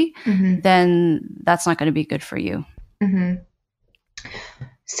healthy, then that's not going to be good for you.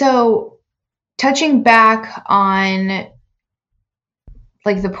 So touching back on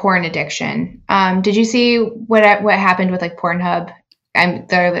like the porn addiction. Did you see what happened with like Pornhub?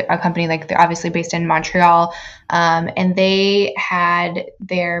 They're a company, like they're obviously based in Montreal, and they had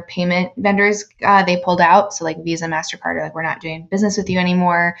their payment vendors, they pulled out. So like Visa, MasterCard are like, we're not doing business with you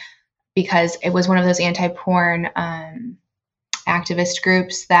anymore, because it was one of those anti-porn activist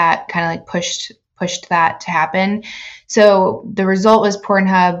groups that kind of like pushed that to happen. So the result was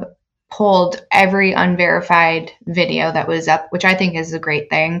Pornhub pulled every unverified video that was up, which I think is a great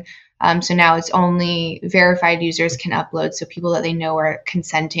thing. So now it's only verified users can upload, so people that they know are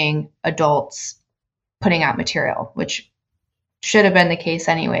consenting adults putting out material, which should have been the case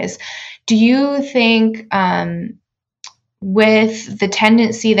anyways. Do you think with the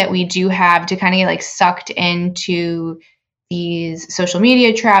tendency that we do have to kind of get like sucked into these social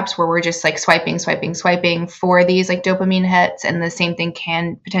media traps where we're just like swiping for these like dopamine hits, and the same thing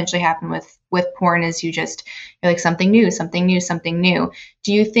can potentially happen with porn, as you're like something new.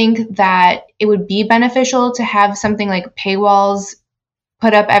 Do you think that it would be beneficial to have something like paywalls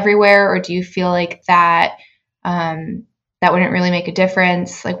put up everywhere, or do you feel like that that wouldn't really make a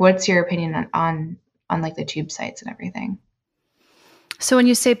difference? Like, what's your opinion on like the tube sites and everything? So when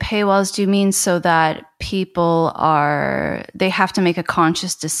you say paywalls, do you mean so that people they have to make a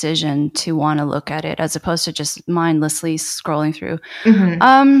conscious decision to want to look at it, as opposed to just mindlessly scrolling through?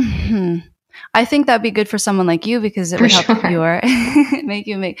 I think that'd be good for someone like you, because it would help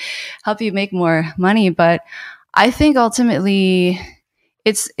help you make more money. But I think ultimately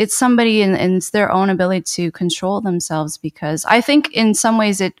it's somebody and it's their own ability to control themselves, because I think in some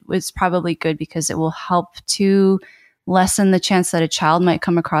ways it was probably good, because it will help to lessen the chance that a child might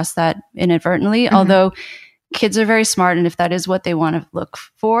come across that inadvertently. Although kids are very smart, and if that is what they want to look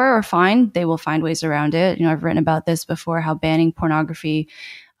for or find, they will find ways around it. I've written about this before, how banning pornography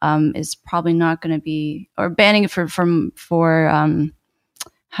is probably not going to be, or banning it for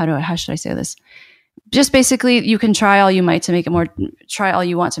how should I say this? Just basically, you can try all you want to make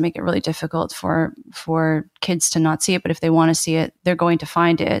it really difficult for kids to not see it. But if they want to see it, they're going to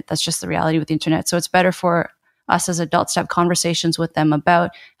find it. That's just the reality with the internet. So it's better for us as adults to have conversations with them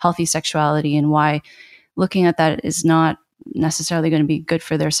about healthy sexuality and why looking at that is not necessarily going to be good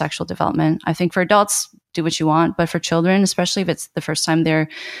for their sexual development. I think for adults, do what you want. But for children, especially if it's the first time they're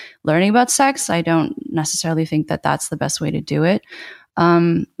learning about sex, I don't necessarily think that that's the best way to do it.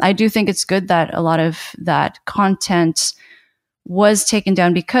 I do think it's good that a lot of that content was taken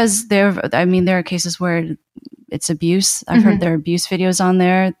down because there are cases where it's abuse. I've heard there are abuse videos on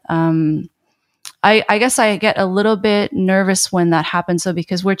there. I guess I get a little bit nervous when that happens, though,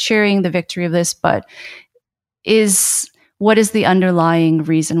 because we're cheering the victory of this, but what is the underlying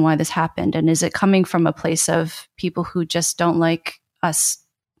reason why this happened? And is it coming from a place of people who just don't like us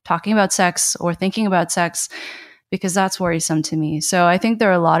talking about sex or thinking about sex? Because that's worrisome to me. So I think there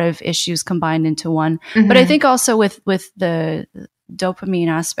are a lot of issues combined into one. But I think also with the dopamine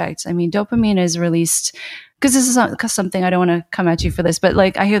aspect, I mean, dopamine is released, because this is something, I don't want to come at you for this, but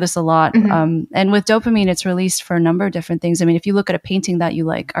like I hear this a lot. And with dopamine, it's released for a number of different things. I mean, if you look at a painting that you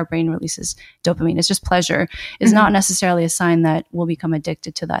like, our brain releases dopamine. It's just pleasure. It's not necessarily a sign that we'll become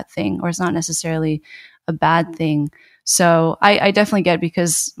addicted to that thing, or it's not necessarily a bad thing. So I definitely get,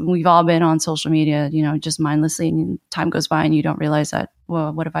 because we've all been on social media, just mindlessly, and time goes by and you don't realize that,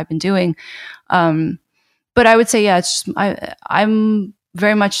 well, what have I been doing? But I would say, yeah, it's just, I'm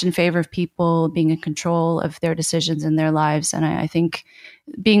very much in favor of people being in control of their decisions in their lives. And I think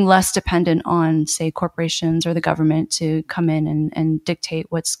being less dependent on, say, corporations or the government to come in and dictate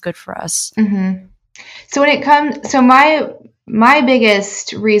what's good for us. So when it comes, so my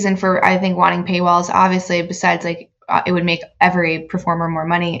biggest reason for, I think, wanting paywalls, obviously, besides like, it would make every performer more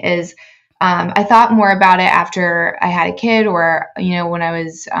money, is I thought more about it after I had a kid, or, when I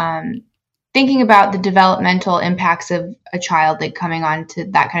was thinking about the developmental impacts of a child, like coming on to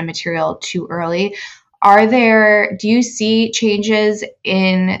that kind of material too early. Do you see changes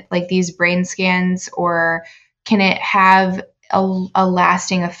in like these brain scans, or can it have a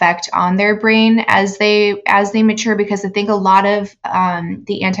lasting effect on their brain as they mature? Because I think a lot of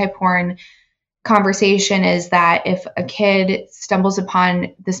the anti-porn conversation is that if a kid stumbles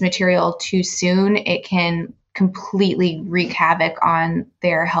upon this material too soon, it can completely wreak havoc on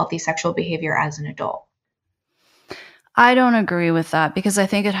their healthy sexual behavior as an adult. I don't agree with that, because I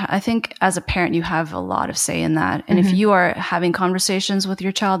think as a parent, you have a lot of say in that. And if you are having conversations with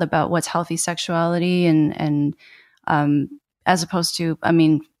your child about what's healthy sexuality and as opposed to, I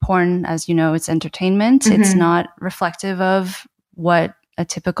mean, porn, as you know, it's entertainment. It's not reflective of what a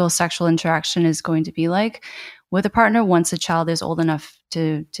typical sexual interaction is going to be like with a partner once a child is old enough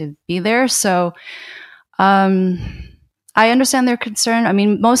to be there. So I understand their concern. I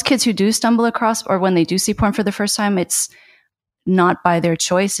mean, most kids who do stumble across, or when they do see porn for the first time, it's not by their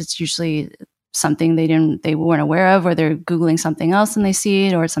choice. It's usually something they weren't aware of, or they're Googling something else and they see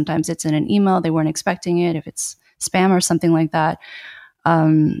it, or sometimes it's in an email, they weren't expecting it, if it's spam or something like that.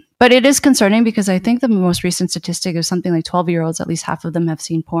 But it is concerning, because I think the most recent statistic is something like 12-year-olds, at least half of them have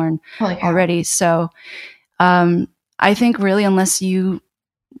seen porn already. So I think really,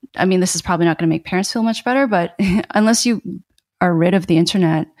 this is probably not going to make parents feel much better, but unless you are rid of the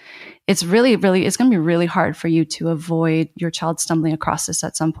internet, it's going to be really hard for you to avoid your child stumbling across this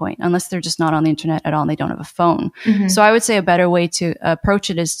at some point, unless they're just not on the internet at all and they don't have a phone. So I would say a better way to approach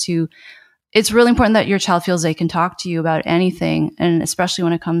it is it's really important that your child feels they can talk to you about anything, and especially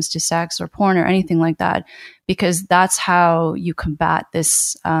when it comes to sex or porn or anything like that, because that's how you combat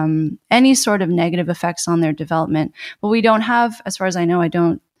this, any sort of negative effects on their development. But we don't have, as far as I know, I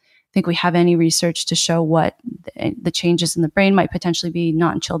don't think we have any research to show what the changes in the brain might potentially be,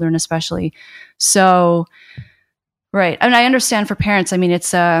 not in children especially. So, right. And I understand for parents, I mean,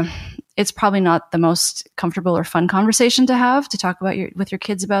 it's probably not the most comfortable or fun conversation to have, to talk about with your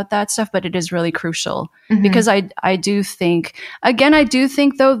kids about that stuff, but it is really crucial, because I do think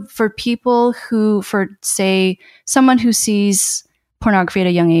though, for people for say someone who sees pornography at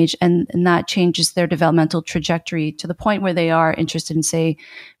a young age and that changes their developmental trajectory to the point where they are interested in, say,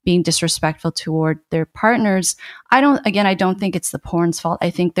 being disrespectful toward their partners, I don't think it's the porn's fault. I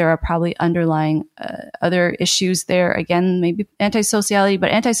think there are probably underlying other issues there. Again, maybe antisociality,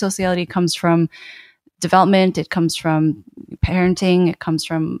 but antisociality comes from development. It comes from parenting. It comes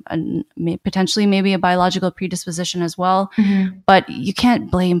from potentially maybe a biological predisposition as well. But you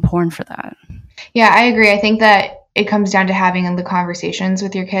can't blame porn for that. Yeah, I agree. I think that it comes down to having the conversations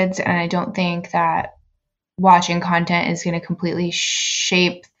with your kids. And I don't think that watching content is going to completely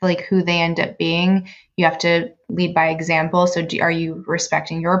shape like who they end up being. You have to lead by example. So are you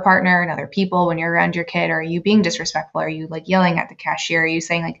respecting your partner and other people when you're around your kid? Or are you being disrespectful? Are you like yelling at the cashier? Are you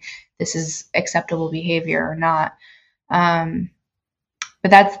saying like, this is acceptable behavior or not? But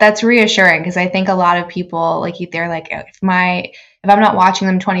that's reassuring, because I think a lot of people, like, they're like, if I'm not watching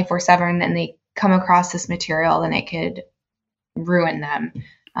them 24/7 and they come across this material, then it could ruin them.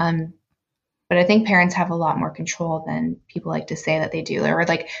 But I think parents have a lot more control than people like to say that they do, or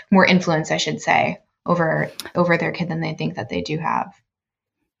like more influence, I should say, over their kid than they think that they do have.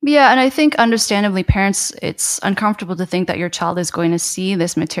 Yeah, and I think understandably, parents, it's uncomfortable to think that your child is going to see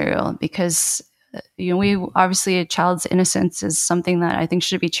this material because, we obviously a child's innocence is something that I think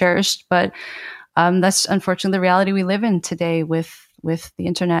should be cherished, but that's unfortunately the reality we live in today with the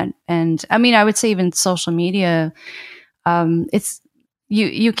internet. And I mean, I would say even social media. It's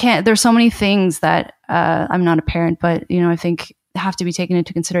you can't. There's so many things that I'm not a parent, but I think have to be taken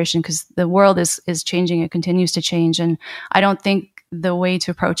into consideration because the world is changing. It continues to change, and I don't think the way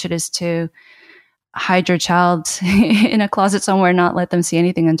to approach it is to hide your child in a closet somewhere, not let them see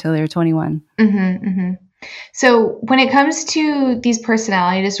anything until they're 21. Mm-hmm, mm-hmm. So when it comes to these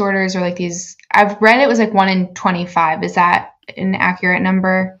personality disorders or like these, I've read it was like 1 in 25. Is that an accurate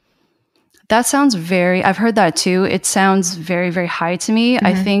number? That sounds I've heard that too. It sounds very, very high to me. Mm-hmm.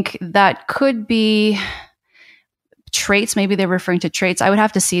 I think that could be traits. Maybe they're referring to traits. I would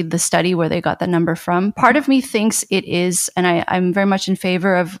have to see the study where they got that number from. Part of me thinks it is, and I'm very much in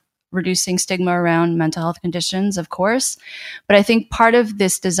favor of reducing stigma around mental health conditions, of course. But I think part of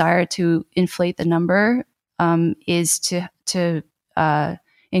this desire to inflate the number is to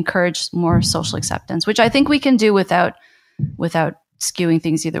encourage more social acceptance, which I think we can do without skewing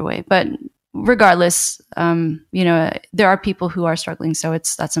things either way. But regardless, there are people who are struggling, so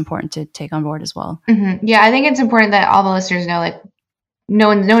that's important to take on board as well. Mm-hmm. Yeah, I think it's important that all the listeners know, like, no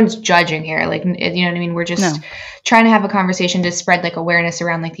one's judging here. Like, you know what I mean? We're just trying to have a conversation to spread like awareness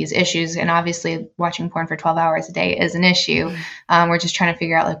around like these issues. And obviously watching porn for 12 hours a day is an issue. We're just trying to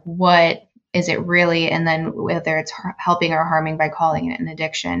figure out like, what is it really? And then whether it's helping or harming by calling it an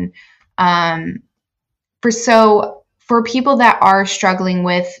addiction. For people that are struggling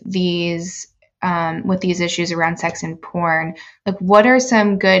with these issues around sex and porn, like what are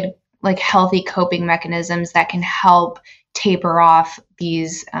some good, like healthy coping mechanisms that can help taper off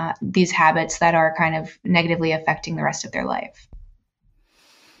these habits that are kind of negatively affecting the rest of their life?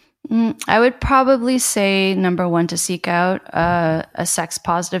 I would probably say number one, to seek out a sex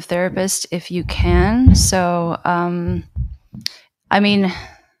positive therapist if you can. So, I mean,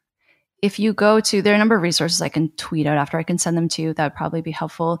 if you go to, there are a number of resources I can tweet out after. I can send them to you. That would probably be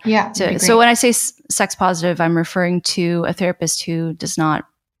helpful. Yeah. So when I say sex positive, I'm referring to a therapist who does not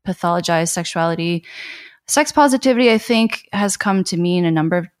pathologize sexuality. Sex positivity, I think, has come to mean a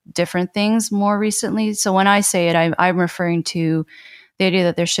number of different things more recently. So when I say it, I'm referring to the idea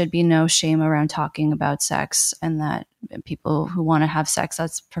that there should be no shame around talking about sex, and that people who want to have sex,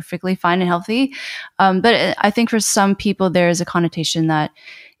 that's perfectly fine and healthy. But I think for some people, there is a connotation that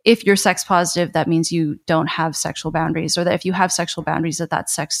if you're sex positive, that means you don't have sexual boundaries, or that if you have sexual boundaries,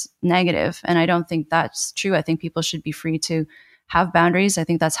 that's sex negative. And I don't think that's true. I think people should be free to have boundaries. I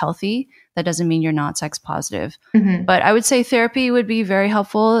think that's healthy. That doesn't mean you're not sex positive. Mm-hmm. But I would say therapy would be very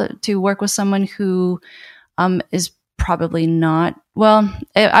helpful, to work with someone who is probably not, well,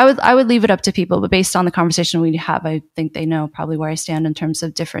 I would leave it up to people, but based on the conversation we have, I think they know probably where I stand in terms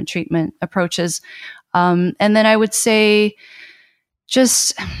of different treatment approaches. And then I would say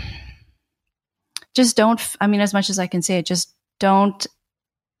just don't, I mean, as much as I can say it, just don't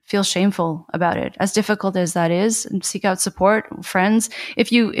feel shameful about it, as difficult as that is, and seek out support, friends.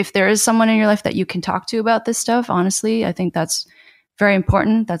 If there is someone in your life that you can talk to about this stuff, honestly, I think that's very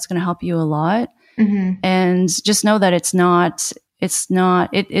important. That's going to help you a lot. Mm-hmm. And just know that it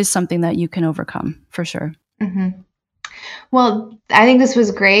is something that you can overcome for sure. Mm-hmm. Well, I think this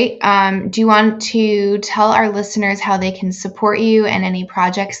was great. Do you want to tell our listeners how they can support you and any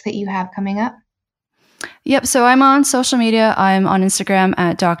projects that you have coming up? Yep. So I'm on social media. I'm on Instagram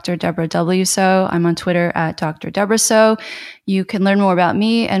at Dr. Deborah W. So. I'm on Twitter at Dr. Deborah So. You can learn more about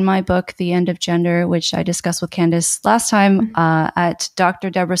me and my book, The End of Gender, which I discussed with Candace last time, at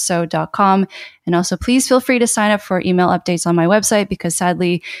drdeborahso.com. And also, please feel free to sign up for email updates on my website, because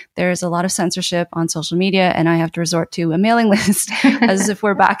sadly, there's a lot of censorship on social media, and I have to resort to a mailing list as if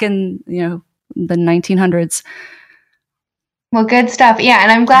we're back in, the 1900s. Well, good stuff. Yeah, and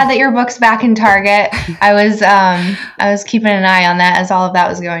I'm glad that your book's back in Target. I was keeping an eye on that as all of that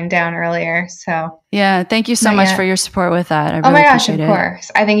was going down earlier. So yeah, thank you so much for your support with that. I really my gosh, appreciate of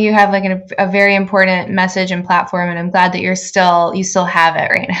course. I think you have like a very important message and platform, and I'm glad that you still have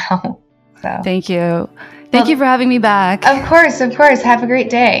it right now. So thank you. Thank you for having me back. Of course. Have a great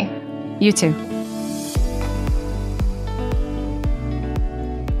day. You too.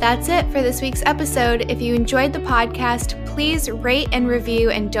 That's it for this week's episode. If you enjoyed the podcast, please rate and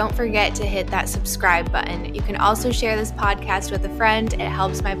review, and don't forget to hit that subscribe button. You can also share this podcast with a friend. It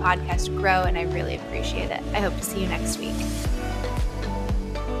helps my podcast grow, and I really appreciate it. I hope to see you next week.